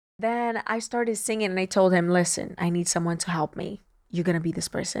Then I started singing and I told him, listen, I need someone to help me. You're going to be this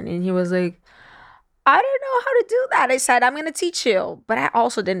person. And he was like, I don't know how to do that. I said, I'm going to teach you. But I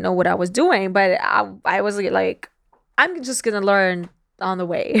also didn't know what I was doing. But I was like, I'm just going to learn on the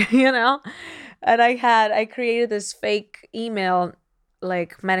way, you know? And I created this fake email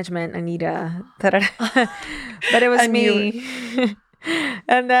like management Anitta. But it was And you, me.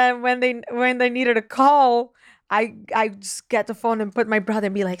 And then when they needed a call, I just get the phone and put my brother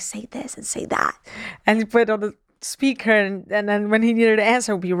and be like, say this and say that. And he put it on the speaker and then when he needed to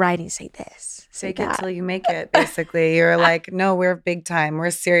answer, we'd be writing, say this, say fake it that. till you make it, basically. You're like, no, we're big time. We're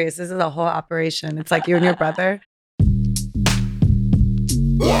serious. This is a whole operation. It's like you and your brother.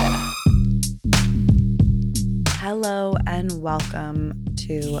 Hello and welcome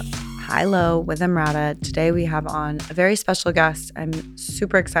to High Low with Emrata. Today we have on a very special guest. I'm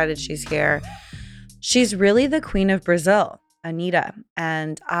super excited she's here. She's really the queen of Brazil, Anitta.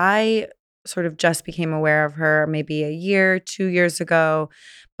 And I sort of just became aware of her maybe a year, 2 years ago.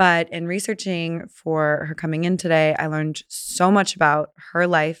 But in researching for her coming in today, I learned so much about her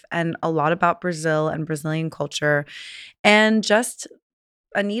life and a lot about Brazil and Brazilian culture. And just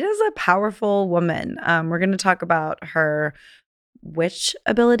Anita's a powerful woman. We're going to talk about her witch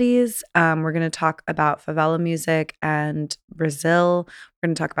abilities. We're going to talk about favela music and Brazil. We're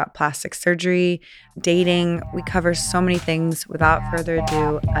going to talk about plastic surgery, dating. We cover so many things. Without further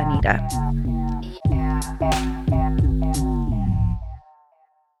ado, Anitta.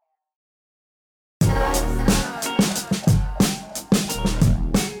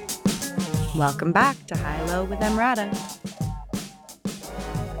 Welcome back to High Low with Emrata.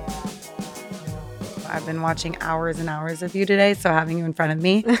 I've been watching hours and hours of you today, so having you in front of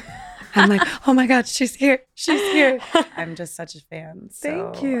me, I'm like, oh my God, she's here. She's here. I'm just such a fan.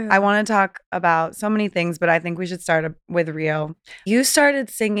 So Thank you. I want to talk about so many things, but I think we should start with Rio. You started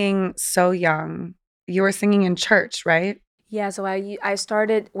singing so young. You were singing in church, right? Yeah, so I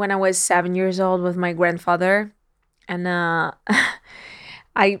started when I was 7 years old with my grandfather, and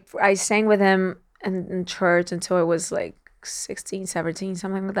I sang with him in church until I was like 16, 17,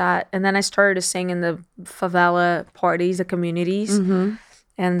 something like that. And then I started to sing in the favela parties, the communities,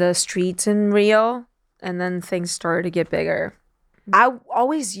 and the streets in Rio. And then things started to get bigger. I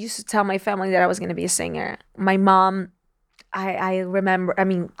always used to tell my family that I was going to be a singer. My mom, I remember,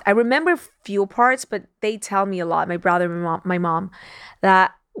 I remember few parts, but they tell me a lot, my brother and my mom,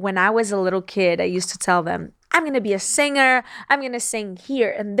 that when I was a little kid, I used to tell them, I'm going to be a singer. I'm going to sing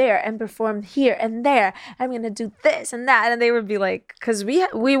here and there and perform here and there. I'm going to do this and that. And they would be like, because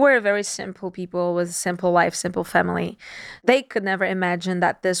we were very simple people with simple life, simple family. They could never imagine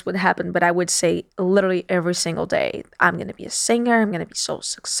that this would happen. But I would say literally every single day, I'm going to be a singer. I'm going to be so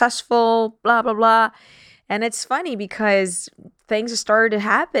successful, blah, blah, blah. And it's funny because things started to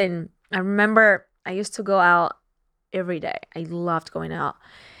happen. I remember I used to go out every day. I loved going out.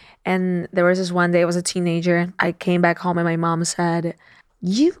 And there was this one day, I was a teenager. I came back home and my mom said,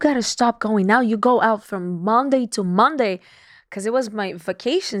 you got to stop going out. You go out from Monday to Monday because it was my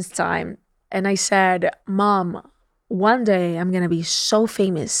vacations time. And I said, Mom, one day I'm going to be so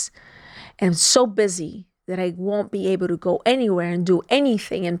famous and so busy that I won't be able to go anywhere and do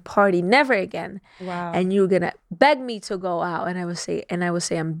anything and party never again. Wow. And you're going to beg me to go out. And I would say,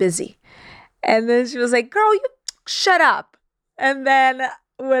 I'm busy. And then she was like, girl, you shut up. And then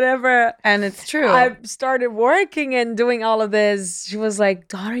whatever. And it's true. I started working and doing all of this. She was like,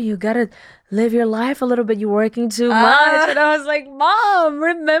 daughter, you got to live your life a little bit. You're working too much. And I was like, Mom,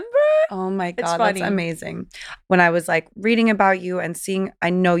 remember? Oh my God, It's funny. That's amazing. When I was like reading about you and seeing, I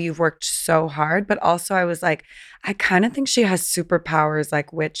know you've worked so hard, but also I was like, I kind of think she has superpowers,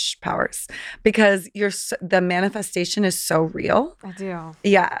 like witch powers, because the manifestation is so real. I do.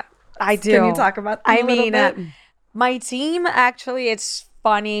 Yeah. I do. Can you talk about that a little bit? My team, actually, it's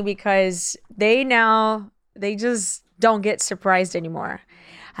funny because they just don't get surprised anymore.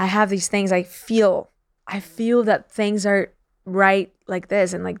 I have these things I feel that things are right like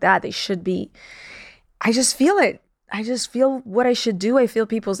this and like that. They should be. I just feel it. I just feel what I should do. I feel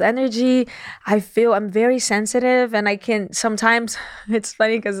people's energy. I'm very sensitive and I can sometimes, it's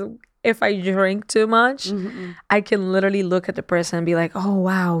funny because if I drink too much, I can literally look at the person and be like, oh,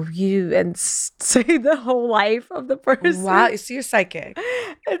 wow, and say the whole life of the person. Wow, so you're psychic.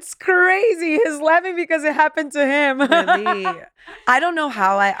 It's crazy. He's laughing because it happened to him. Really? I don't know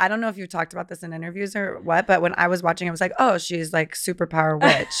how I don't know if you talked about this in interviews or what, but when I was watching, I was like, oh, she's like superpower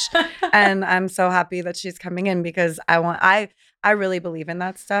witch. And I'm so happy that she's coming in because I really believe in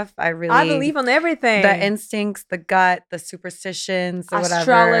that stuff. I believe on The everything. instincts, the gut, the superstitions, the whatever.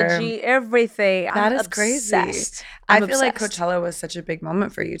 Astrology, everything. I'm That is crazy. obsessed. I I'm feel like obsessed. Coachella was such a big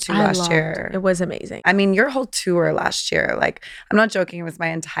moment for you too I last loved. It year. was amazing. I mean, your whole tour last year, like, I'm not joking, it was my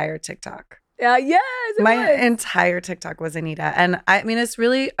entire TikTok. Yes, it My was. entire TikTok was Anitta. And I mean, it's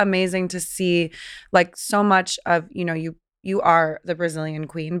really amazing to see like so much of, you are the Brazilian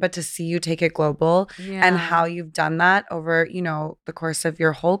queen, but to see you take it global and Yeah. how you've done that over, the course of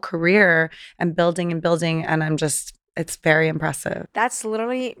your whole career and building and building. And it's very impressive. That's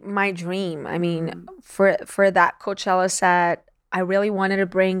literally my dream. I mean, Mm. for that Coachella set, I really wanted to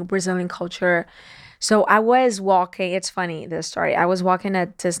bring Brazilian culture. So I was walking. It's funny, this story. I was walking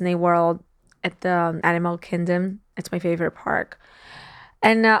at Disney World at the Animal Kingdom. It's my favorite park.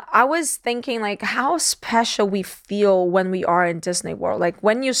 And I was thinking, like, how special we feel when we are in Disney World. Like,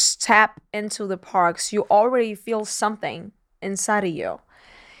 when you step into the parks, you already feel something inside of you.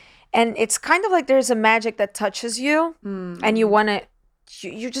 And it's kind of like there's a magic that touches you and you Mm. want to,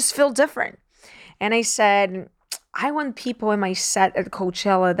 you just feel different. And I said, I want people in my set at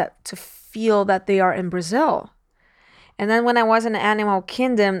Coachella that to feel that they are in Brazil. And then when I was in Animal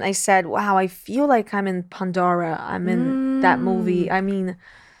Kingdom, I said, wow, I feel like I'm in Pandora. I'm in that movie. Mm. I mean,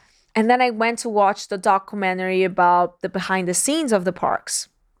 and then I went to watch the documentary about the behind the scenes of the parks.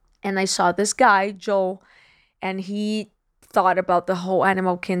 And I saw this guy, Joel, and he thought about the whole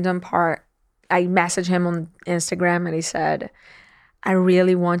Animal Kingdom part. I messaged him on Instagram and he said, I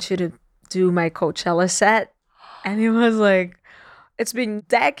really want you to do my Coachella set. And he was like, it's been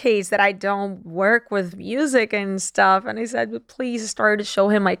decades that I don't work with music and stuff. And he said, but please start to show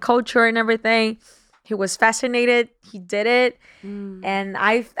him my culture and everything. He was fascinated. He did it. Mm. And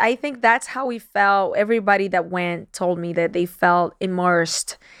I think that's how we felt. Everybody that went told me that they felt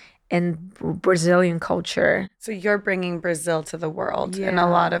immersed in Brazilian culture. So you're bringing Brazil to the world in a Yeah.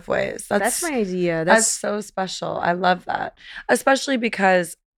 lot of ways. That's my idea. That's so special. I love that. Especially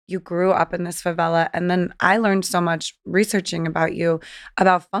because you grew up in this favela and then I learned so much researching about you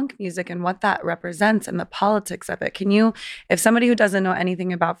about funk music and what that represents and the politics of it. Can you, if somebody who doesn't know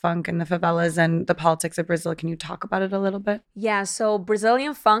anything about funk and the favelas and the politics of Brazil, can you talk about it a little bit? Yeah, so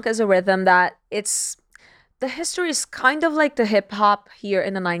Brazilian funk is a rhythm that it's the history is kind of like the hip hop here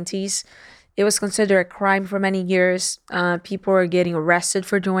in the 90s. It was considered a crime for many years. People were getting arrested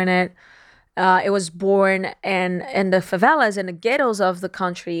for doing it. It was born in the favelas and the ghettos of the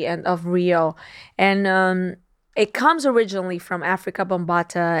country and of Rio. And it comes originally from Africa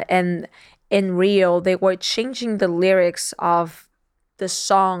Bambata. And in Rio, they were changing the lyrics of the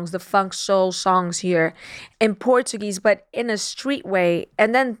songs, the funk soul songs here in Portuguese, but in a street way.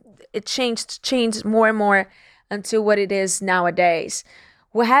 And then it changed more and more until what it is nowadays.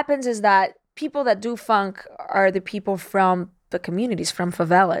 What happens is that people that do funk are the people from the communities, from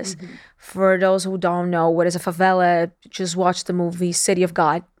favelas. Mhm. For those who don't know what is a favela, just watch the movie City of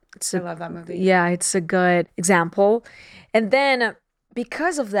God. I love that movie. Yeah, it's a good example. And then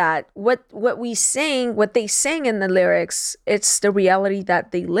because of that, what we sing, what they sing in the lyrics, it's the reality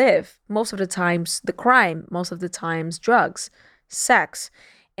that they live. Most of the times the crime, most of the times drugs, sex.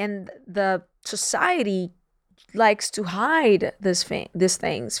 And the society likes to hide these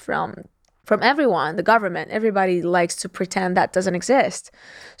things from everyone, the government. Everybody likes to pretend that doesn't exist.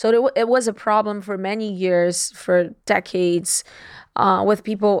 So it was a problem for many years, for decades, with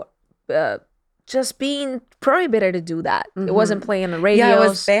people just being prohibited to do that. It wasn't playing on the radios. Yeah, it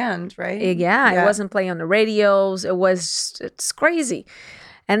was banned, right? It wasn't playing on the radios. It's crazy.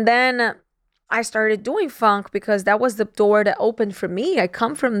 And then I started doing funk because that was the door that opened for me. I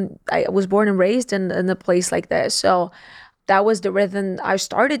was born and raised in a place like this. So that was the rhythm I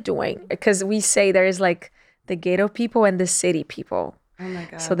started doing, because we say there is like the ghetto people and the city people. Oh my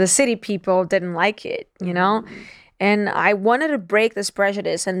God. So the city people didn't like it, you know? And I wanted to break this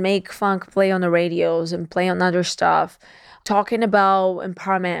prejudice and make funk play on the radios and play on other stuff, talking about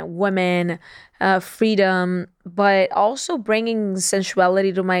empowerment, women, freedom, but also bringing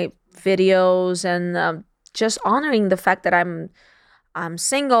sensuality to my videos and just honoring the fact that I'm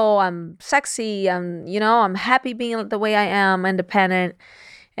single, I'm sexy, I'm happy being the way I am, independent.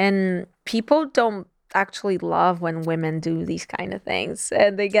 And people don't actually love when women do these kind of things,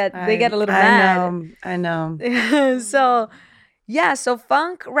 and they get a little mad. I know. So yeah, so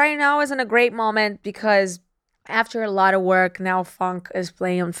funk right now is in a great moment because after a lot of work, now funk is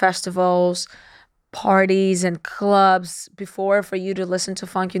playing on festivals. parties and clubs. Before, for you to listen to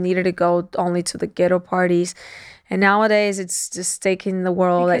funk, you needed to go only to the ghetto parties. And nowadays, it's just taking the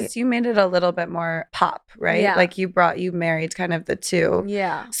world. Because you made it a little bit more pop, right? Yeah. Like you married kind of the two.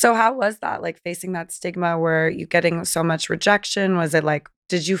 Yeah. So how was that? Like facing that stigma? Were you getting so much rejection? Was it like,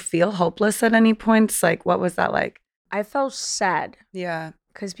 did you feel hopeless at any points? Like, what was that like? I felt sad. Yeah.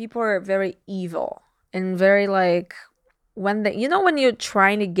 Because people are very evil and very like, when they, when you're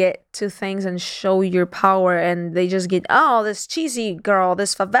trying to get to things and show your power, and they just get, oh, this cheesy girl,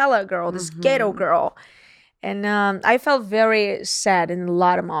 this favela girl, this ghetto girl. And I felt very sad in a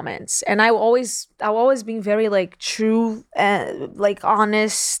lot of moments. And I've always been very like true, like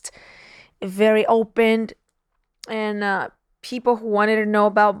honest, very open. And people who wanted to know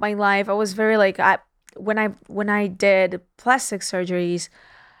about my life, I was very like, when I did plastic surgeries,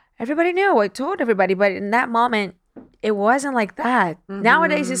 everybody knew. I told everybody, but in that moment, it wasn't like that.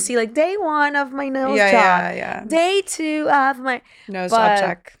 Nowadays, you see like day 1 of my nose job, Yeah. day 2 of my nose job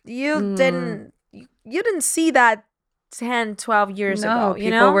check. You didn't see that 10, 12 years ago.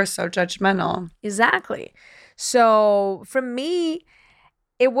 People were so judgmental. Exactly. So for me,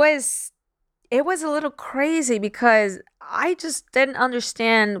 it was a little crazy because I just didn't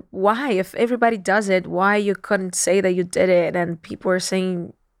understand why, if everybody does it, why you couldn't say that you did it, and people were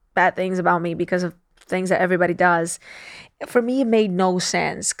saying bad things about me because of things that everybody does. For me, it made no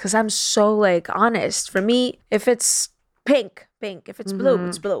sense because I'm so like honest. For me, if it's pink, if it's blue,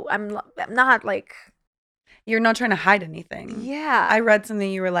 it's blue. I'm not like... You're not trying to hide anything. Yeah. I read something,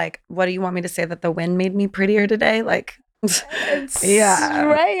 you were like, what do you want me to say, that the wind made me prettier today? Like, yeah.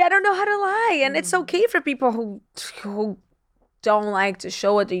 Right. I don't know how to lie. And it's okay for people who don't like to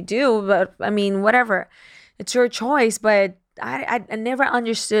show what they do. But I mean, whatever. It's your choice. But I never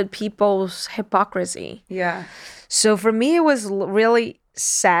understood people's hypocrisy. Yeah. So for me, it was really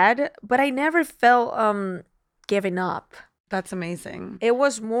sad. But I never felt giving up. That's amazing. It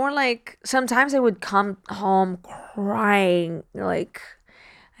was more like sometimes I would come home crying, like,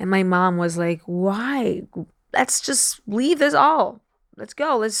 and my mom was like, why? Let's just leave this all. Let's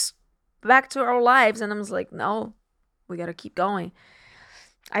go. Let's back to our lives. And I was like, no, we got to keep going.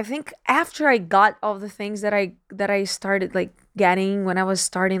 I think after I got all the things that I started like getting, when I was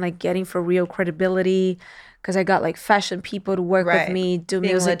starting like getting for real credibility, because I got like fashion people to work with me, do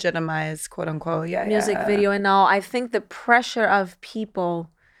being music, legitimized, quote unquote, music video and all. I think the pressure of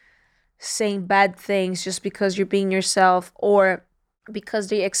people saying bad things just because you're being yourself, or because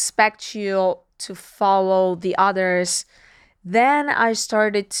they expect you to follow the others, then I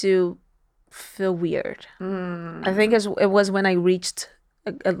started to feel weird. I think it was when I reached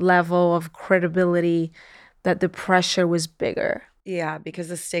a level of credibility that the pressure was bigger. Yeah, because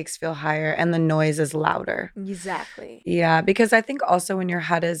the stakes feel higher and the noise is louder. Exactly. Yeah, because I think also when your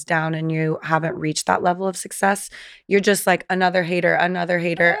head is down and you haven't reached that level of success, you're just like another hater. I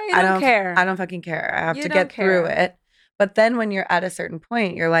don't care. I don't fucking care. I have to get through it. But then when you're at a certain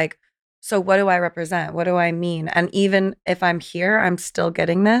point, you're like, so what do I represent? What do I mean? And even if I'm here, I'm still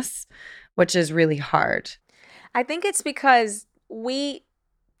getting this, which is really hard. I think it's because we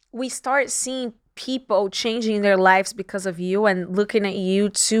start seeing people changing their lives because of you and looking at you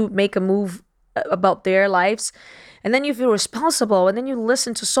to make a move about their lives, and then you feel responsible, and then you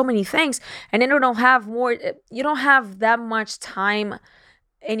listen to so many things, and then you don't have that much time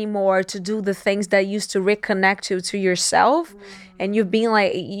anymore to do the things that used to reconnect you to yourself. And you've been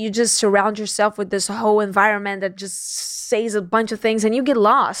like, you just surround yourself with this whole environment that just says a bunch of things and you get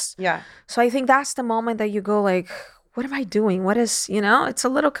lost. Yeah. So I think that's the moment that you go like, what am I doing? What is, it's a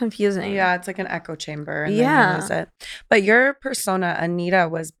little confusing. Yeah, it's like an echo chamber. And then you lose it. But your persona, Anitta,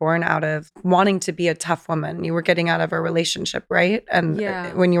 was born out of wanting to be a tough woman. You were getting out of a relationship, right? And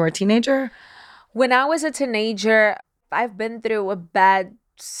when you were a teenager? When I was a teenager, I've been through a bad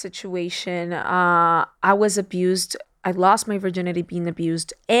situation. I was abused. I lost my virginity being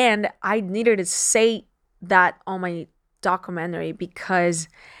abused. And I needed to say that on my documentary because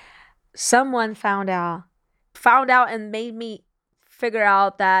someone found out and made me figure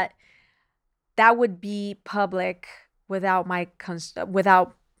out that would be public without my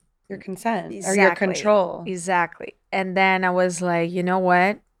without your consent. Exactly. Or your control. Exactly. And then I was like, you know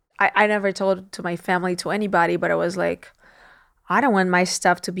what? I never told to my family, to anybody, but I was like, I don't want my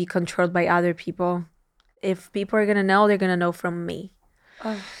stuff to be controlled by other people. If people are gonna know, they're gonna know from me.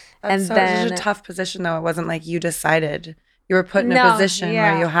 Oh, that's such a tough position, though. It wasn't like you decided. You were put in a position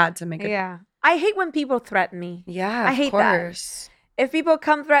where you had to make it. Yeah. I hate when people threaten me. Yeah, I hate that. if people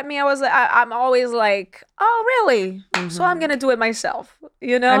come threat me, I'm always like, oh, really? So I'm going to do it myself,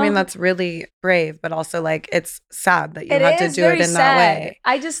 you know? I mean, that's really brave, but also like it's sad that you It had to is do it very in that sad. way.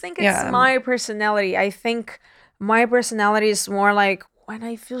 I just think it's Yeah. my personality. I think my personality is more like when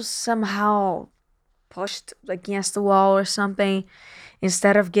I feel somehow pushed against the wall or something,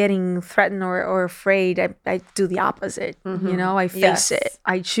 instead of getting threatened or afraid, I do the opposite. You know, I face it. Yes.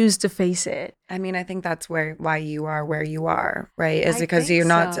 I choose to face it. I mean, I think that's why you are where you are, right? Is I because think you're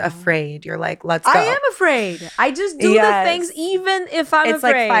not so. afraid. You're like, let's I go. am afraid. I just do the things Yes. even if I'm It's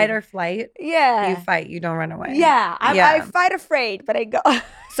like afraid. fight or flight. You Yeah. fight, you don't run away. Yeah. I Yeah. fight afraid, but I go.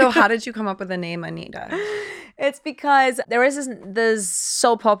 So how did you come up with the name Anitta? It's because there is this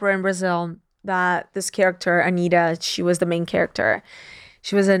soap opera in Brazil that this character, Anitta, she was the main character.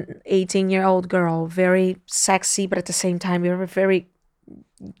 She was an 18-year-old girl, very sexy, but at the same time, very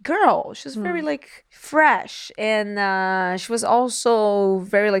girl. She was very like fresh, and she was also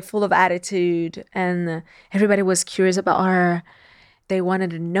very like full of attitude, and everybody was curious about her. They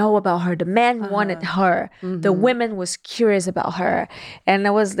wanted to know about her. The men wanted her. The women was curious about her, and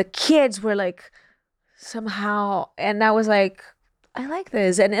the kids were like somehow, and I was like, I like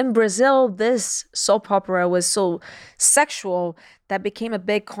this. And in Brazil, this soap opera was so sexual that became a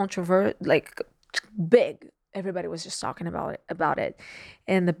big controversy, like big. Everybody was just talking about it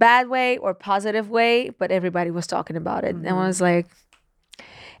in the bad way or positive way, but everybody was talking about it. And I was like,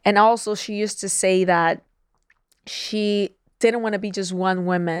 and also she used to say that she didn't want to be just one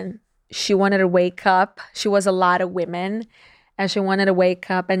woman. She wanted to wake up. She was a lot of women, and she wanted to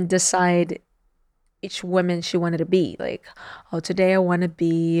wake up and decide each woman she wanted to be. Like, oh, today I want to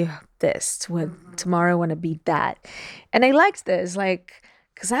be this. Tomorrow I want to be that. And I liked this, like,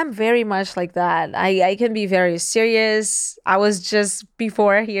 because I'm very much like that. I can be very serious. I was just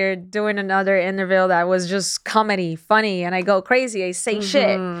before here doing another interview that was just comedy, funny, and I go crazy. I say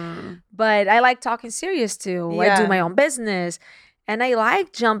shit. But I like talking serious too. I do Yeah. my own business. And I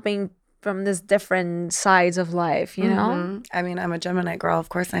like jumping from these different sides of life, you know? I mean, I'm a Gemini girl. Of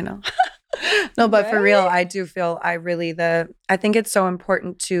course I know. No, but for real, I do feel I think it's so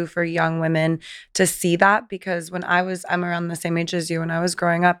important too for young women to see that, because I'm around the same age as you. When I was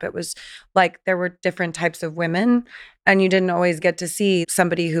growing up, it was like there were different types of women, and you didn't always get to see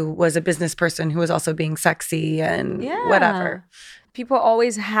somebody who was a business person who was also being sexy and whatever. People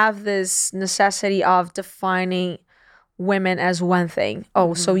always have this necessity of defining women as one thing.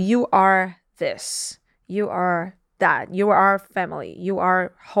 Oh, so you are this. You are that. You are family. You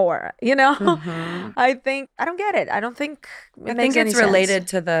are whore. You know? I don't get it. I don't think it makes any it's sense. related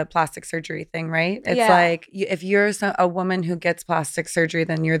to the plastic surgery thing, right? It's Yeah. like if you're a woman who gets plastic surgery,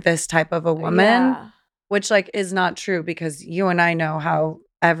 then you're this type of a woman, which like is not true, because you and I know how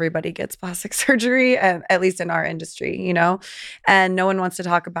everybody gets plastic surgery, at least in our industry, you know, and no one wants to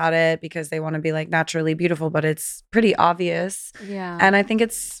talk about it because they want to be like naturally beautiful, but it's pretty obvious. Yeah. And I think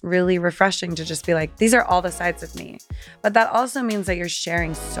it's really refreshing to just be like, these are all the sides of me. But that also means that you're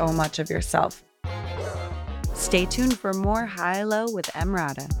sharing so much of yourself. Stay tuned for more High Low with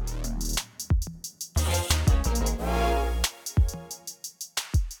Emrata.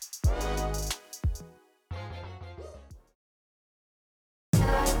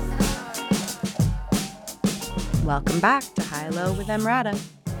 Welcome back to High Low with Emrata.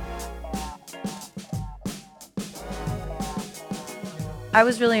 I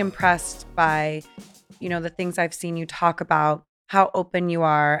was really impressed by, the things I've seen you talk about, how open you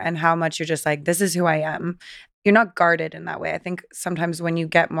are, and how much you're just like, this is who I am. You're not guarded in that way. I think sometimes when you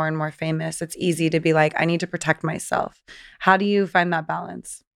get more and more famous, it's easy to be like, I need to protect myself. How do you find that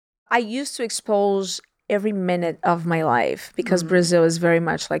balance? I used to expose every minute of my life because Brazil is very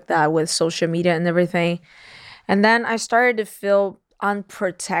much like that with social media and everything. And then I started to feel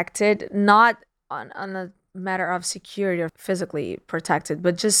unprotected, not on a matter of security or physically protected,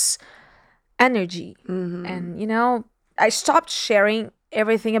 but just energy. And, I stopped sharing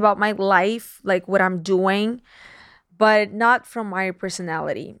everything about my life, like what I'm doing, but not from my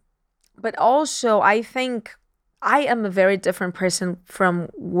personality. But also, I think I am a very different person from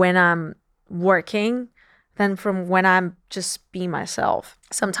when I'm working than from when I'm just being myself.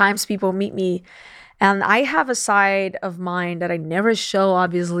 Sometimes people meet me and I have a side of mine that I never show,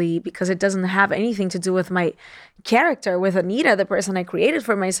 obviously, because it doesn't have anything to do with my character, with Anitta, the person I created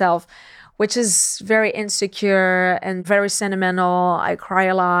for myself, which is very insecure and very sentimental. I cry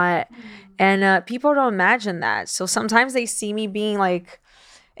a lot. And people don't imagine that. So sometimes they see me being like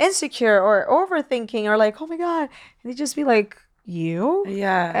insecure or overthinking or like, oh my God. And they just be like, you?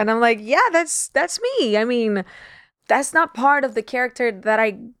 Yeah. And I'm like, yeah, that's me. I mean, that's not part of the character that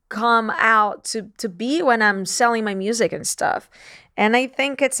I come out to be when I'm selling my music and stuff. And I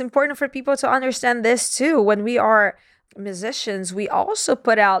think it's important for people to understand this too. When we are musicians, we also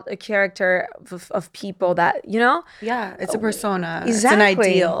put out a character of people that, Yeah, it's a persona. It's an exactly.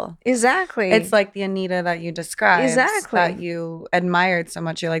 ideal. Exactly. It's like the Anita that you described, Exactly. that you admired so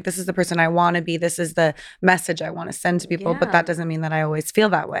much. You're like, this is the person I want to be. This is the message I want to send to people. But that doesn't mean that I always feel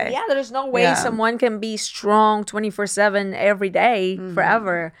that way. Yeah, there's no way someone can be strong 24/7 every day,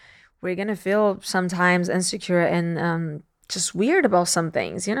 forever. We're going to feel sometimes insecure and just weird about some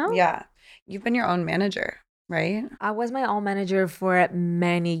things, Yeah. You've been your own manager, right? I was my own manager for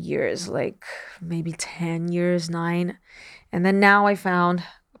many years, like maybe 10 years, 9. And then now I found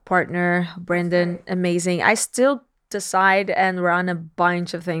a partner, Brendan, amazing. I still decide and run a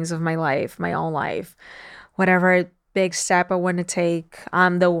bunch of things of my life, my own life. Whatever big step I want to take,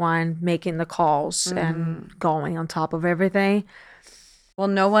 I'm the one making the calls and going on top of everything. Well,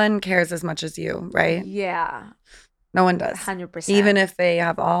 no one cares as much as you, right? Yeah. No one does. 100%. Even if they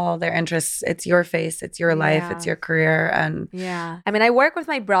have all their interests, it's your face, it's your life, it's your career. And yeah. I mean, I work with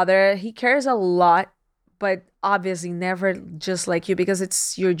my brother. He cares a lot, but obviously never just like you, because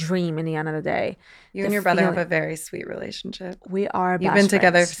it's your dream in the end of the day. You and your brother have a very sweet relationship. We are best You've been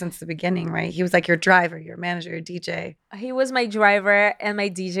together friends. since the beginning, right? He was like your driver, your manager, your DJ. He was my driver and my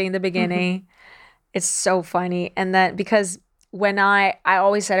DJ in the beginning. It's so funny. And then because when I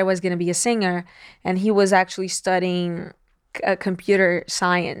always said I was going to be a singer, and he was actually studying computer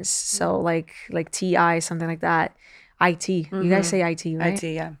science. So like TI, something like that. IT. You guys say IT, right?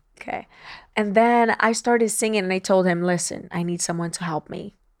 IT, yeah. Okay. And then I started singing, and I told him, listen, I need someone to help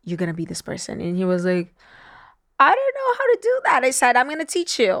me. You're going to be this person. And he was like, I don't know how to do that. I said, I'm going to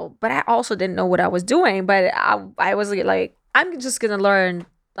teach you. But I also didn't know what I was doing. But I was like, I'm just going to learn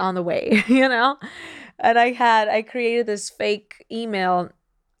on the way, And I created this fake email,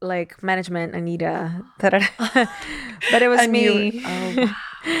 like management Anitta, but it was me. Wow.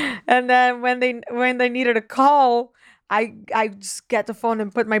 And then when they needed a call, I just get the phone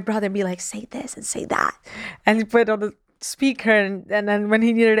and put my brother and be like, say this and say that, and he put it on the speaker, and then when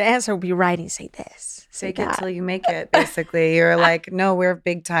he needed to answer, we'd be writing, say this, say Fake that. it till you make it, basically. You're like, no, we're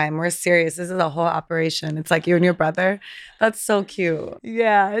big time. We're serious. This is a whole operation. It's like you and your brother. That's so cute.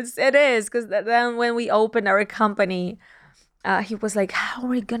 Yeah, it is. Because then when we opened our company, he was like, how are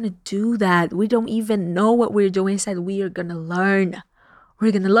we going to do that? We don't even know what we're doing. He said, we are going to learn.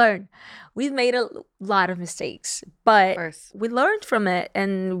 We're going to learn. We've made a lot of mistakes, but we learned from it,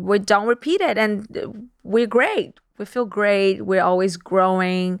 and we don't repeat it. And we're great. We feel great. We're always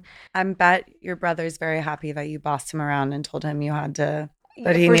growing. I bet your brother's very happy that you bossed him around and told him you had to,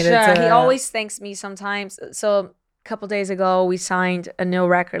 that he For needed sure. to. He always thanks me sometimes. So a couple days ago, we signed a new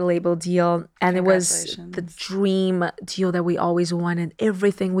record label deal, and it was the dream deal that we always wanted.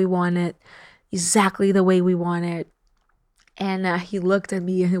 Everything we wanted, exactly the way we wanted. And he looked at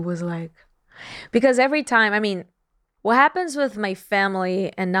me and he was like, because every time, I mean, what happens with my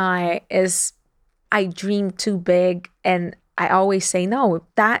family and I is I dream too big, and I always say, no,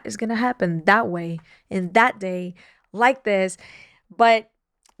 that is going to happen that way, in that day, like this. But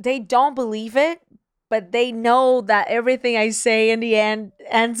they don't believe it, but they know that everything I say in the end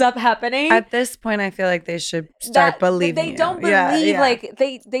ends up happening. At this point, I feel like they should start believing. They don't believe, like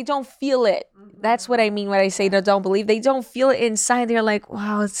they don't feel it. That's what I mean when I say they don't believe. They don't feel it inside. They're like,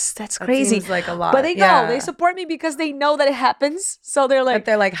 wow, that's crazy. Seems like a lot. But they know. They support me because they know that it happens. So they're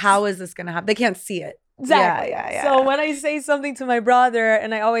like, how is this gonna happen? They can't see it. Exactly. Yeah. So when I say something to my brother,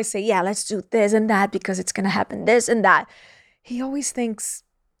 and I always say, yeah, let's do this and that because it's gonna happen this and that, he always thinks,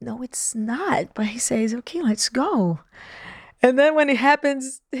 no, it's not. But he says, okay, let's go. And then when it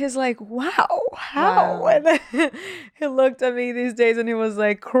happens, he's like, wow, how? Wow. And then he looked at me these days and he was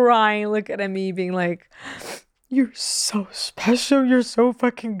like crying, looking at me, being like, you're so special. You're so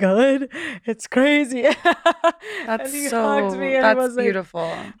fucking good. It's crazy. That's beautiful.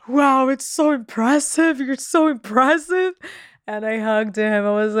 Like, wow, it's so impressive. You're so impressive. And I hugged him.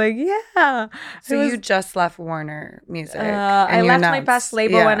 I was like, yeah. So you just left Warner Music. I left my past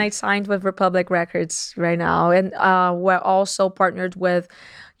label and I signed with Republic Records right now. And we're also partnered with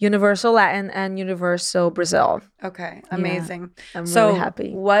Universal Latin and Universal Brazil. Okay, amazing. Yeah, I'm really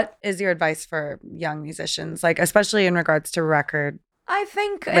happy. What is your advice for young musicians, like especially in regards to record? I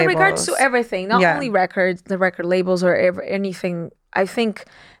think labels. In regards to everything, not only records, the record labels or anything. I think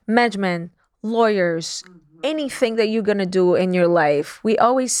management, lawyers, anything that you're gonna do in your life, we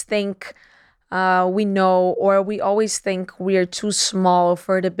always think we know, or we always think we're too small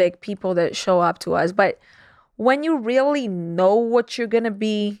for the big people that show up to us. But when you really know what you're gonna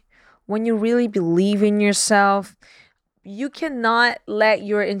be, when you really believe in yourself, you cannot let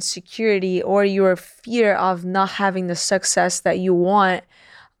your insecurity or your fear of not having the success that you want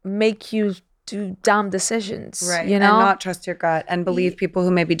make you do dumb decisions, Right. you And know? not trust your gut and believe people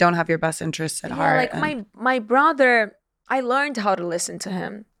who maybe don't have your best interests at Yeah, heart. like And my brother, I learned how to listen to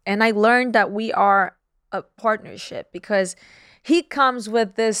him. And I learned that we are a partnership because he comes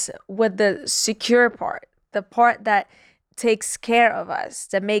with the secure part, the part that takes care of us,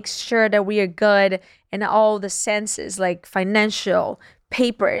 that makes sure that we are good in all the senses, like financial,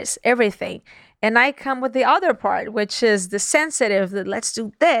 papers, everything. And I come with the other part, which is the sensitive, that let's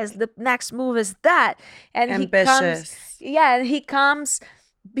do this, the next move is that. And he comes, ambitious. yeah, and he comes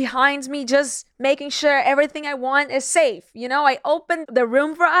behind me just making sure everything I want is safe. You know, I open the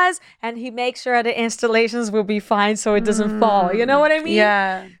room for us and he makes sure the installations will be fine so it doesn't fall. You know what I mean?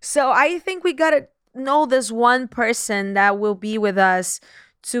 Yeah. So I think we got to know this one person that will be with us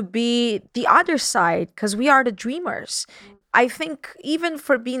to be the other side because we are the dreamers. I think even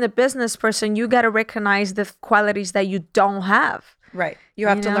for being a business person, you got to recognize the qualities that you don't have. Right. You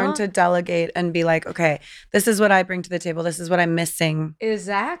have to learn to delegate and be like, okay, this is what I bring to the table. This is what I'm missing.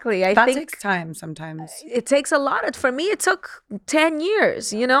 Exactly. I That think takes time sometimes. it takes a lot. For me, it took 10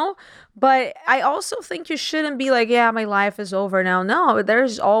 years, you know? But I also think you shouldn't be like, yeah, my life is over now. No,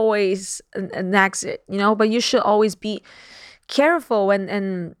 there's always an exit, you know? But you should always be careful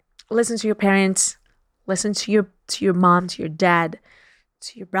and listen to your parents, listen to your mom, to your dad,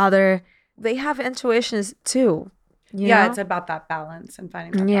 to your brother. They have intuitions too. Yeah, it's about that balance and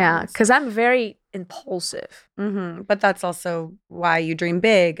finding that Yeah, balance. because I'm very impulsive. But that's also why you dream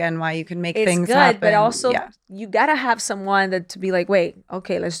big and why you can make It's things good, happen. but also yeah. you gotta have someone that to be like, wait,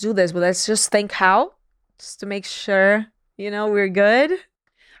 okay, let's do this, but let's just think how, just to make sure, we're good.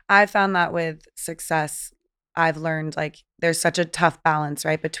 I found that with success, I've learned like there's such a tough balance,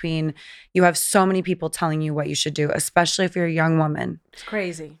 right? Between you have so many people telling you what you should do, especially if you're a young woman. It's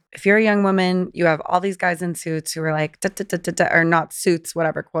crazy. If you're a young woman, you have all these guys in suits who are like, da, da, da, da, da, or not suits,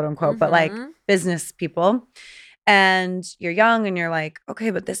 whatever, quote unquote, but like business people. And you're young and you're like, okay,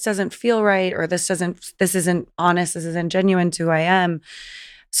 but this doesn't feel right, or this isn't honest, this isn't genuine to who I am.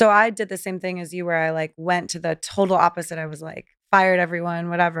 So I did the same thing as you, where I like went to the total opposite. I was like, fired everyone,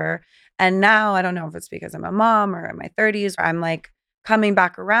 whatever. And now I don't know if it's because I'm a mom or in my 30s, or I'm like coming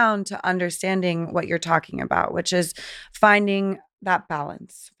back around to understanding what you're talking about, which is finding that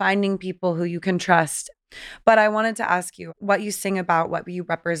balance, finding people who you can trust. But I wanted to ask you, what you sing about, what you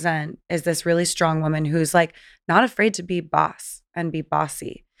represent is this really strong woman who's like not afraid to be boss and be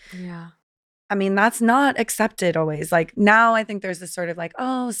bossy. Yeah. I mean, that's not accepted always. Like now I think there's this sort of like,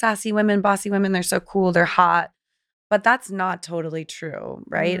 oh, sassy women, bossy women, they're so cool, they're hot. But that's not totally true,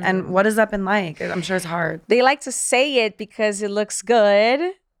 right? And what has that been like? I'm sure it's hard. They like to say it because it looks good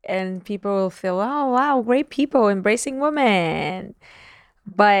and people will feel, oh, wow, great people embracing women.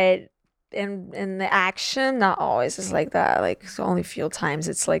 But in the action, not always is like that. Like it's only a few times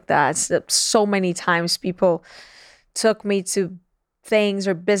it's like that. So many times people took me to things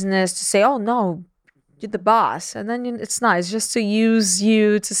or business to say, oh, no, you're the boss. And then it's not. It's just to use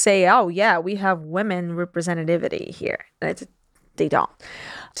you to say, oh, yeah, we have women representativity here. They don't.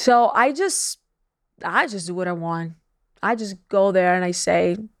 So I just do what I want. I just go there and I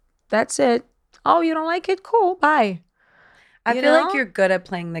say, that's it. Oh, you don't like it? Cool. Bye. I feel like you're good at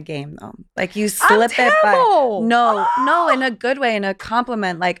playing the game though. Like you I'm slip it by. terrible. No, in a good way, in a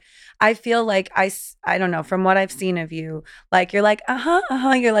compliment. Like I feel like I don't know, from what I've seen of you, like you're like,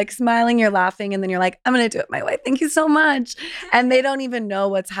 you're like smiling, you're laughing, and then you're like, I'm gonna do it my way. Thank you so much. And they don't even know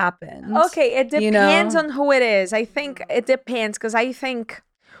what's happened. Okay, it depends on who it is. I think it depends because I think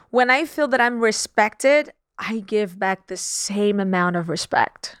when I feel that I'm respected, I give back the same amount of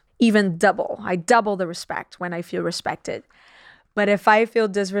respect, even double. I double the respect when I feel respected. But if I feel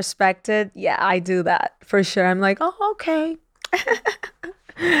disrespected, yeah, I do that for sure. I'm like, oh, okay.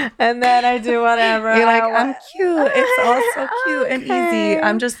 And then I do whatever. You're like, I'm cute. It's all so cute and easy.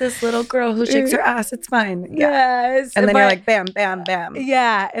 I'm just this little girl who shakes her ass. It's fine. Yeah. Yes. And then you're like, bam, bam, bam.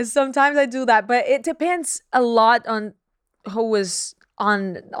 Yeah. And sometimes I do that. But it depends a lot on who is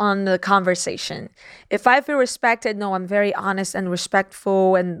on the conversation. If I feel respected, no, I'm very honest and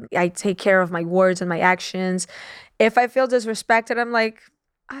respectful and I take care of my words and my actions. If I feel disrespected, I'm like,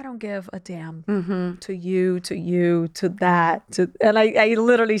 I don't give a damn to you, to that. And I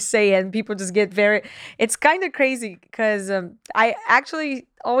literally say it and people just get it's kind of crazy because I actually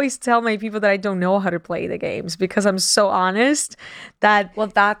always tell my people that I don't know how to play the games because I'm so honest that. Well,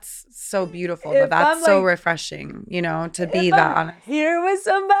 that's so beautiful, but that's so refreshing, to be that honest. Here with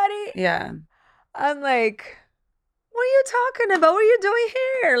somebody. Yeah. I'm like, what are you talking about? What are you doing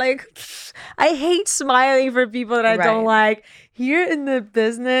here? Like, I hate smiling for people that I don't like. Here in the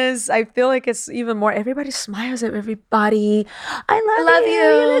business, I feel like it's even more. Everybody smiles at everybody. I love you.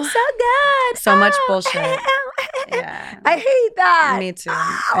 You look so good. So much bullshit. Yeah. I hate that. Me too.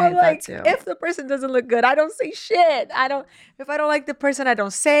 I hate that too. If the person doesn't look good, I don't say shit. If I don't like the person, I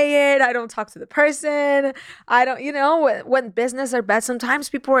don't say it. I don't talk to the person. I don't, when business are bad, sometimes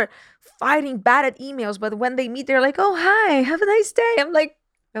people are fighting bad at emails, but when they meet, they're like, oh, hi, have a nice day. I'm like,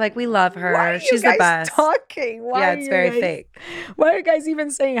 they're like, we love her. Why are She's you the guys best. Talking. Why yeah, it's very fake. Why are you guys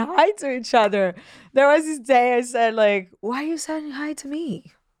even saying hi to each other? There was this day I said, like, why are you saying hi to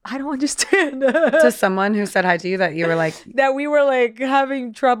me? I don't understand. To someone who said hi to you that you were like... that we were like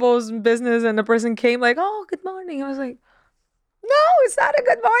having troubles in business and the person came like, oh, good morning. I was like, no, it's not a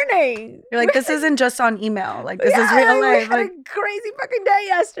good morning. You're like, this isn't just on email. Like, this is real life. We had a crazy fucking day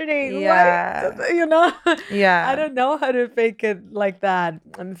yesterday. Yeah. Yeah. I don't know how to fake it like that.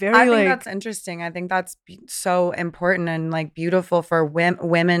 I think that's interesting. I think that's so important and like beautiful for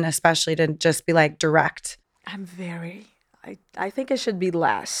women, especially to just be like direct. I think it should be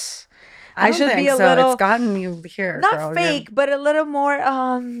less. I should be a little. It's gotten you here. Not girl. Fake, but a little more.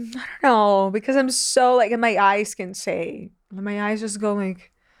 I don't know, because I'm so like, and my eyes can say. My eyes just go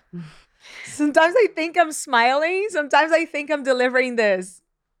like. Sometimes I think I'm smiling. Sometimes I think I'm delivering this,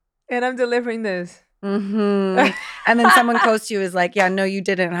 and I'm delivering this. Mm-hmm. And then someone close to you is like, yeah, no, you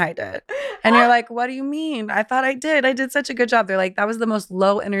didn't hide it. And you're like, what do you mean? I thought I did. I did such a good job. They're like, that was the most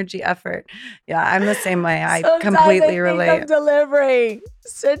low energy effort. Yeah, I'm the same way. I completely relate. I'm delivering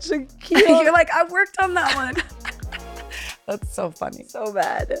such a cute. You're like, I worked on that one. That's so funny. So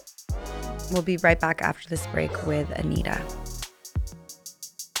bad. We'll be right back after this break with Anitta.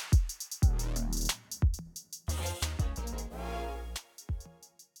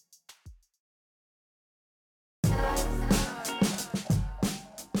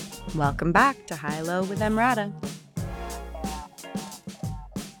 Welcome back to High Low with Emrata.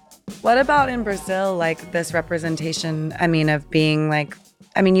 What about in Brazil, like this representation, of being like,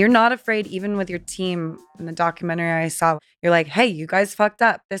 you're not afraid, even with your team in the documentary I saw, you're like, hey, you guys fucked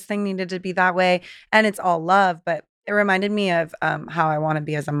up. This thing needed to be that way. And it's all love. But it reminded me of how I want to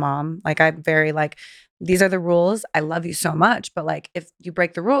be as a mom. Like, I'm very like, these are the rules. I love you so much. But like, if you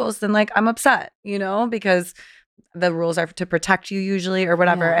break the rules, then like, I'm upset, because the rules are to protect you usually or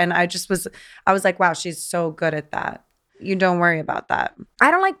whatever. Yeah. And I was like, wow, she's so good at that. You don't worry about that.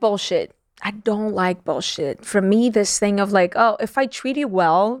 I don't like bullshit. I don't like bullshit. For me, this thing of like, oh, if I treat you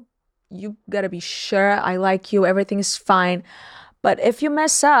well, you gotta be sure I like you. Everything is fine. But if you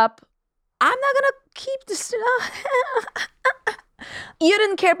mess up, I'm not gonna keep this. You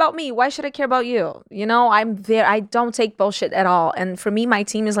didn't care about me. Why should I care about you? I'm there. I don't take bullshit at all. And for me, my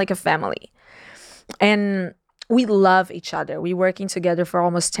team is like a family. And we love each other. We're working together for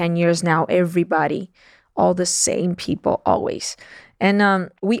almost 10 years now. Everybody, all the same people, always. And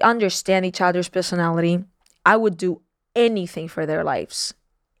we understand each other's personality. I would do anything for their lives.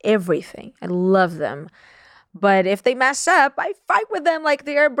 Everything. I love them. But if they mess up, I fight with them like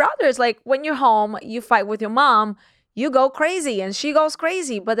they're brothers. Like when you're home, you fight with your mom, you go crazy and she goes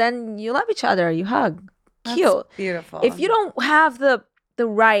crazy. But then you love each other. You hug. Cute. That's beautiful. If you don't have the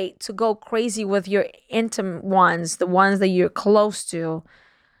right to go crazy with your intimate ones, the ones that you're close to,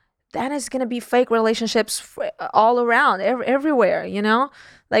 then it's gonna be fake relationships all around, everywhere.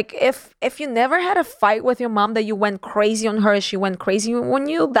 Like if you never had a fight with your mom that you went crazy on her, she went crazy on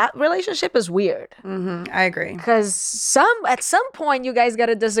you, that relationship is weird. Mm-hmm. I agree. Because at some point you guys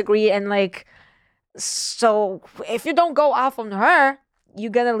gotta disagree, and like, so if you don't go off on her, you're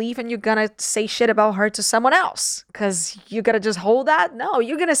gonna leave and you're gonna say shit about her to someone else because you gotta just hold that. No,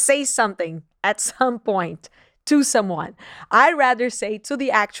 you're gonna say something at some point to someone. I'd rather say to the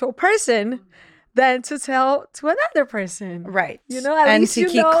actual person than to tell to another person. Right. At and least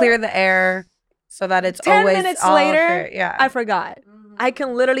to clear the air so that it's 10 always minutes all later, fair. Yeah. I forgot. I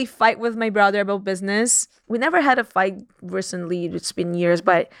can literally fight with my brother about business. We never had a fight recently. It's been years,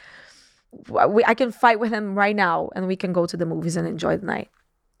 but I can fight with him right now and we can go to the movies and enjoy the night,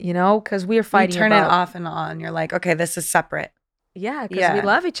 because we're fighting. You turn it off and on. You're like, okay, this is separate. Yeah, because we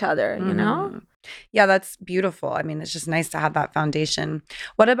love each other, Yeah, that's beautiful. It's just nice to have that foundation.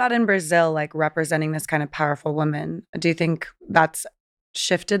 What about in Brazil, like representing this kind of powerful woman? Do you think that's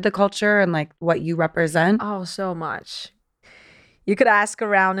shifted the culture and like what you represent? Oh, so much. You could ask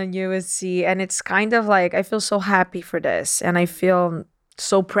around and you would see, and it's kind of like, I feel so happy for this and I feel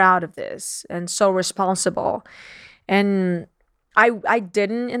so proud of this and so responsible. And I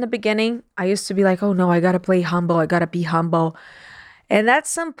didn't in the beginning. I used to be like, oh no, I gotta play humble. I gotta be humble. And at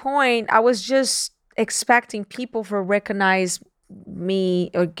some point I was just expecting people to recognize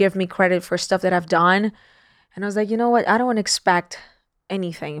me or give me credit for stuff that I've done. And I was like, you know what? I don't expect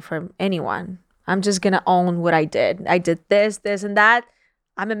anything from anyone. I'm just going to own what I did. I did this, this, and that.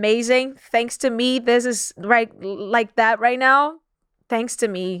 I'm amazing. Thanks to me, this is right like that right now. Thanks to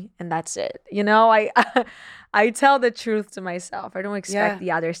me, and that's it. I tell the truth to myself. I don't expect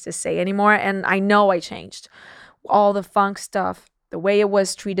the others to say anymore. And I know I changed all the funk stuff, the way it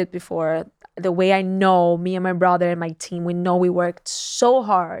was treated before, the way I know me and my brother and my team, we know we worked so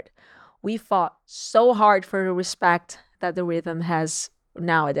hard. We fought so hard for the respect that the rhythm has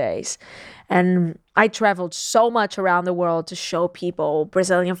nowadays. And I traveled so much around the world to show people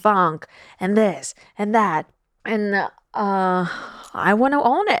Brazilian funk and this and that. And I want to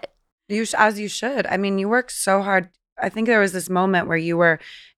own it. As you should. I mean, you work so hard. I think there was this moment where you were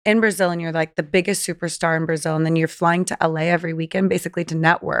in Brazil and you're like the biggest superstar in Brazil. And then you're flying to LA every weekend basically to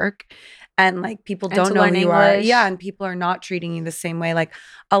network. And like people don't know who you are. Yeah. And people are not treating you the same way. Like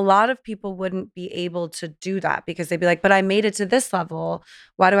a lot of people wouldn't be able to do that because they'd be like, but I made it to this level.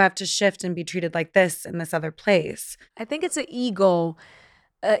 Why do I have to shift and be treated like this in this other place? I think it's an ego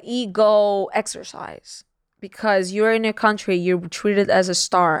exercise because you're in a country, you're treated as a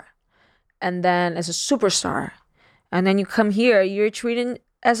star and then as a superstar. And then you come here, you're treated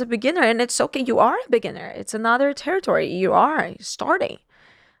as a beginner, and it's okay. You are a beginner. It's another territory. You are starting.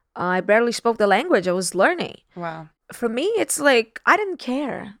 I barely spoke the language. I was learning. Wow. For me, it's like, I didn't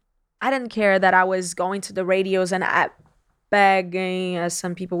care. I didn't care that I was going to the radios and begging, as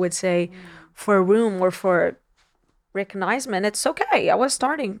some people would say, for a room or for recognition. It's okay. I was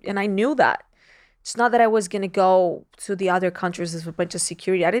starting and I knew that. It's not that I was going to go to the other countries with a bunch of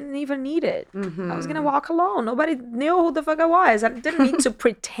security. I didn't even need it. I was going to walk alone. Nobody knew who the fuck I was. I didn't need to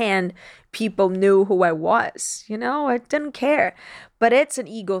pretend people knew who I was. I didn't care. But it's an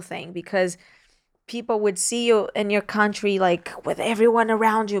ego thing because people would see you in your country, like with everyone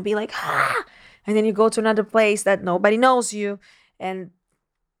around you, be like, ah. And then you go to another place that nobody knows you and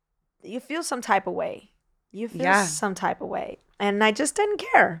you feel some type of way. Some type of way. And I just didn't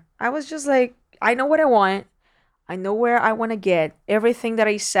care. I was just like, I know what I want. I know where I want to get. Everything that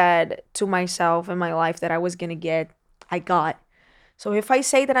I said to myself in my life that I was going to get, I got. So if I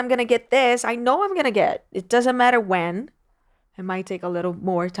say that I'm going to get this, I know I'm going to get. It doesn't matter when. It might take a little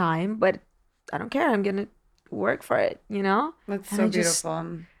more time, but I don't care. I'm going to work for it, That's so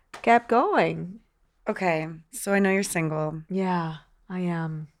beautiful. Kept going. Okay. So I know you're single. Yeah, I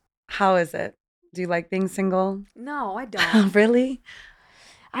am. How is it? Do you like being single? No, I don't. Really?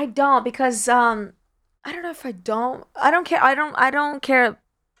 I don't because I don't know if I don't. I don't care. I don't care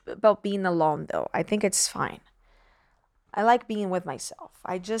about being alone though. I think it's fine. I like being with myself.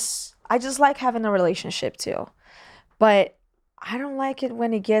 I just like having a relationship too. But I don't like it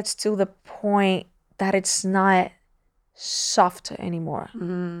when it gets to the point that it's not soft anymore.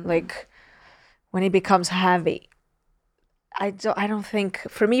 Like when it becomes heavy. I don't think,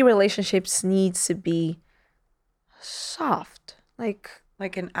 for me, relationships needs to be soft. Like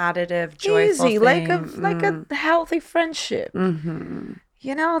an additive, joyful easy, thing. like a healthy friendship.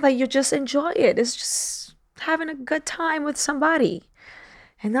 That you just enjoy it. It's just having a good time with somebody,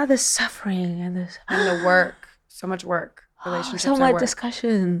 and not the suffering and the work. So much work. Relationships. So much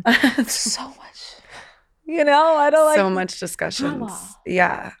discussion. So much. I don't like so much discussions. Drama.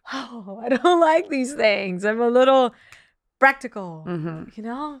 Yeah. Oh, I don't like these things. I'm a little practical. Come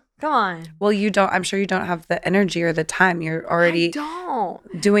on. Well, I'm sure you don't have the energy or the time. You're already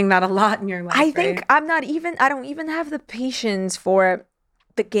doing that a lot in your life. I think I don't even have the patience for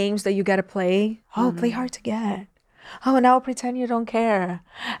the games that you got to play. Play hard to get. Now pretend you don't care.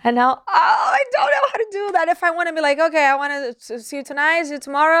 And now, I don't know how to do that. If I want to be like, okay, I want to see you tonight, see you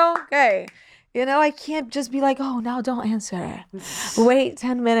tomorrow. Okay. I can't just be like, now don't answer. Wait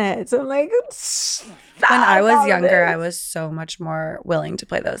 10 minutes. I'm like, when I was younger, I was so much more willing to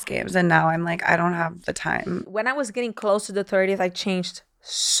play those games. And now I'm like, I don't have the time. When I was getting close to the 30th, I changed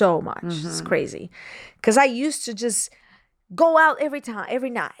so much. It's crazy. Because I used to just go out every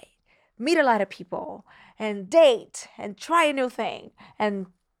night, meet a lot of people, and date, and try a new thing, and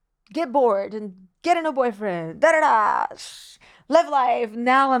get bored, and get a new boyfriend, live life.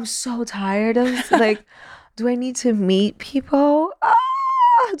 Now I'm so tired of like, do I need to meet people?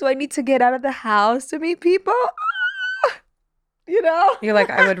 Do I need to get out of the house to meet people? You're like,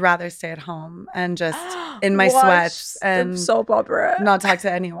 I would rather stay at home and just in my sweats and soap opera, not talk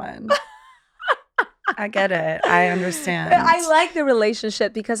to anyone. I get it. I understand. I like the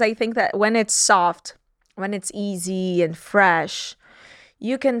relationship because I think that when it's soft, when it's easy and fresh,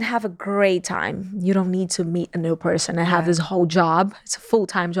 you can have a great time. You don't need to meet a new person and have this whole job. It's a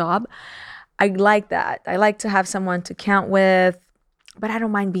full-time job. I like that. I like to have someone to count with, but I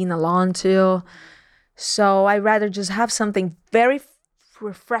don't mind being alone too. So I rather just have something very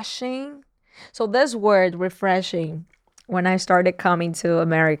refreshing. So this word refreshing, when I started coming to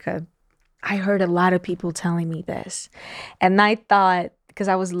America, I heard a lot of people telling me this. And I thought, because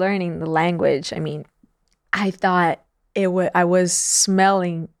I was learning the language, I mean, I thought I was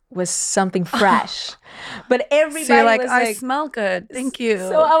smelling was something fresh. But So everybody you're like, was I like, smell good. Thank you.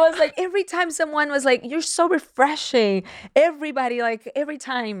 so I was like, every time someone was like, you're so refreshing. Everybody, like, every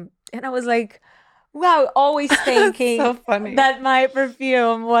time. And I was like, wow, always That's thinking so funny. that my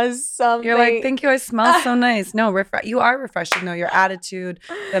perfume was something. You're like, thank you. I smell so nice. No, you are refreshing though. Your attitude,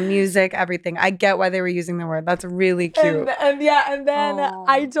 the music, everything. I get why they were using the word. That's really cute. And yeah, and then Oh.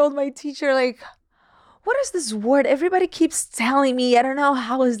 I told my teacher, like, what is this word? Everybody keeps telling me, I don't know,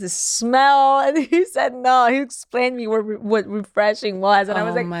 how is this smell? And he said, no, he explained me what refreshing was. And I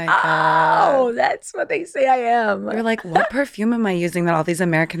was Oh like, my oh, God. that's what they say I am. You're like, what perfume am I using that all these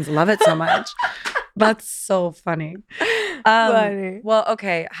Americans love it so much? That's so funny. Funny. Well,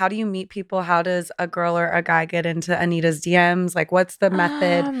 okay. How do you meet people? How does a girl or a guy get into Anita's DMs? Like, what's the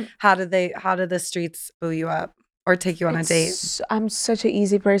method? How do the streets boo you up or take you on a date? I'm such an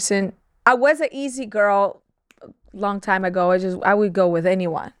easy person. I was an easy girl a long time ago. I would go with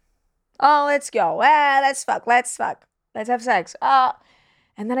anyone. Oh, let's go. Let's fuck. Let's fuck. Let's have sex.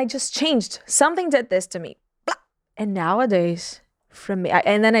 And then I just changed. Something did this to me. Blah. And nowadays,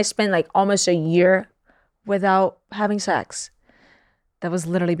 and then I spent like almost a year without having sex. That was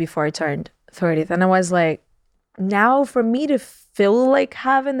literally before I turned 30th. And I was like, now for me to feel like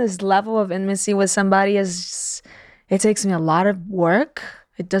having this level of intimacy with somebody it takes me a lot of work.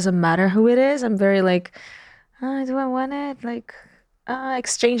 It doesn't matter who it is. I'm very like, do I want it? Like,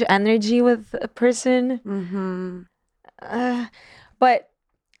 exchange energy with a person. But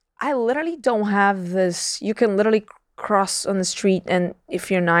I literally don't have this. You can literally cross on the street, and if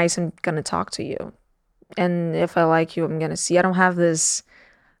you're nice, I'm gonna talk to you. And if I like you, I'm gonna see. I don't have this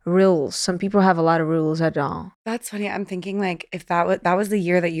rules. Some people have a lot of rules. I don't. That's funny. I'm thinking like if that was the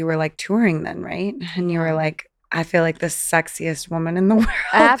year that you were like touring then, right? And you were like, I feel like the sexiest woman in the world.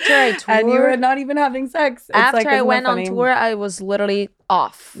 After I toured, and you were not even having sex. It's after like, I went on tour, I was literally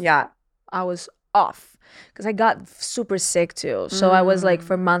off. Yeah. I was off because I got super sick too. So I was like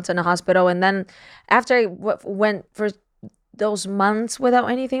for months in the hospital. And then after I went for those months without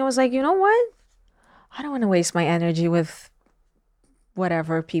anything, I was like, you know what? I don't want to waste my energy with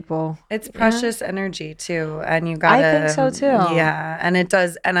whatever people. It's precious energy too. And you gotta. I think so too. Yeah. And it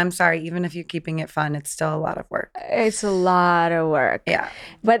does. And I'm sorry, even if you're keeping it fun, it's still a lot of work. It's a lot of work. Yeah.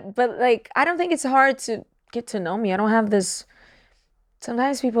 But like, I don't think it's hard to get to know me. I don't have this.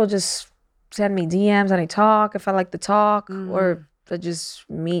 Sometimes people just send me DMs and I talk if I like to talk, or I just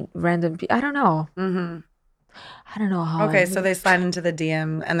meet random people. I don't know. I don't know how. Okay, so they slide into the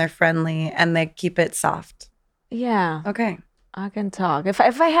DM and they're friendly and they keep it soft. Yeah. Okay. I can talk if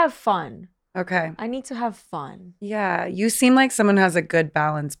I have fun. Okay. I need to have fun. Yeah, you seem like someone who has a good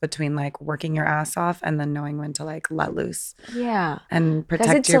balance between like working your ass off and then knowing when to like let loose. Yeah. And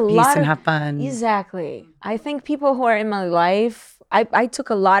protect your peace and have fun. Exactly. I think people who are in my life, I took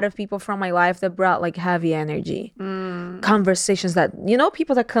a lot of people from my life that brought like heavy energy. Conversations that,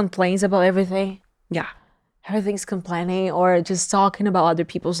 people that complains about everything. Yeah. Everything's complaining or just talking about other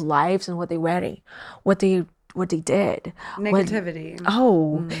people's lives and what they're wearing, what they did. Negativity.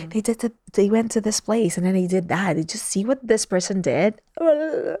 They went to this place and then they did that. Did you see what this person did?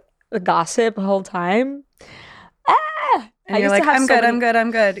 The gossip the whole time. And you're like, I'm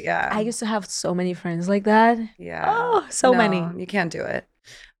good. Yeah. I used to have so many friends like that. Yeah. Oh, so many. You can't do it.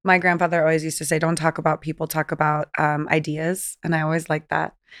 My grandfather always used to say, don't talk about people, talk about ideas. And I always liked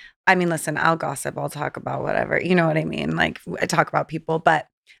that. I mean, listen, I'll gossip. I'll talk about whatever. You know what I mean? Like I talk about people, but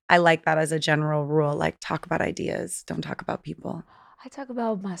I like that as a general rule. Like talk about ideas. Don't talk about people. I talk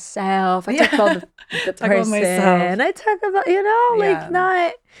about myself. I talk about the talk person. about myself. I talk about, like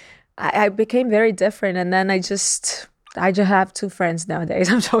not. I became very different. And then I just have 2 friends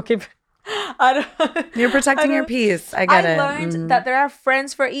nowadays. I'm joking. You're protecting your peace. I get it. I learned that there are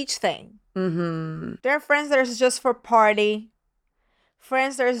friends for each thing. There are friends that are just for party.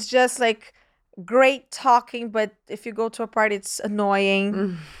 Friends that is just like great talking, but if you go to a party, it's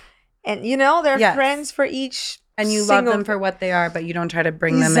annoying. And there are friends for each. And you love them for what they are, but you don't try to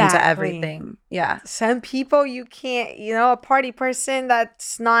bring them into everything. Yeah. Some people you can't, a party person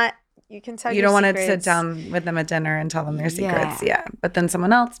that's not, you can tell you don't want to sit down with them at dinner and tell them their secrets. Yeah. But then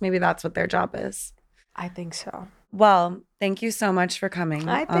someone else, maybe that's what their job is. I think so. Well, thank you so much for coming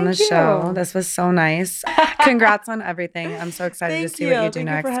I on the thank show. you. This was so nice. Congrats on everything. I'm so excited to Thank see what you. you do Thank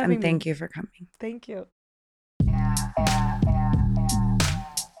you for next. having And thank me. you for coming. Thank you.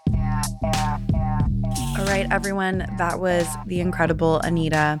 All right, everyone. That was the incredible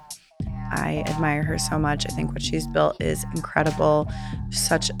Anitta. I admire her so much. I think what she's built is incredible.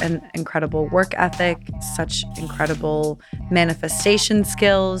 Such an incredible work ethic, such incredible manifestation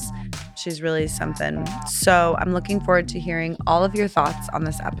skills. She's really something. So I'm looking forward to hearing all of your thoughts on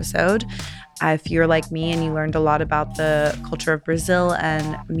this episode. If you're like me and you learned a lot about the culture of Brazil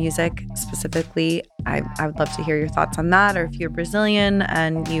and music specifically, I would love to hear your thoughts on that. Or if you're Brazilian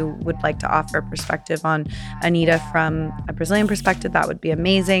and you would like to offer a perspective on Anitta from a Brazilian perspective, that would be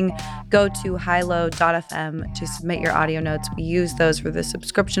amazing. Go to highlow.fm to submit your audio notes. We use those for the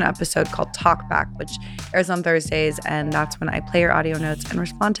subscription episode called Talkback, which airs on Thursdays, and that's when I play your audio notes and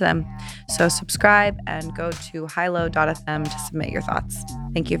respond to them. So subscribe and go to highlow.fm to submit your thoughts.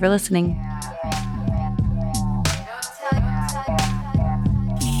 Thank you for listening.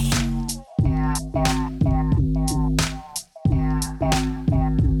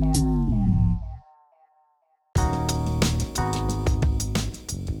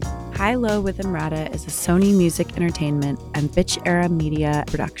 High Low with Emrata is a Sony Music Entertainment and Bitch Era Media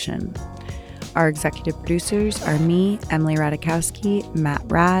production. Our executive producers are me, Emily Radikowski, Matt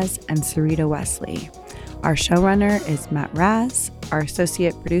Raz, and Sarita Wesley. Our showrunner is Matt Raz. Our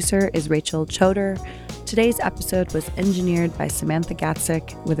associate producer is Rachel Choder. Today's episode was engineered by Samantha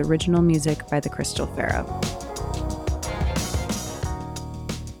Gatzik with original music by The Crystal Pharaoh.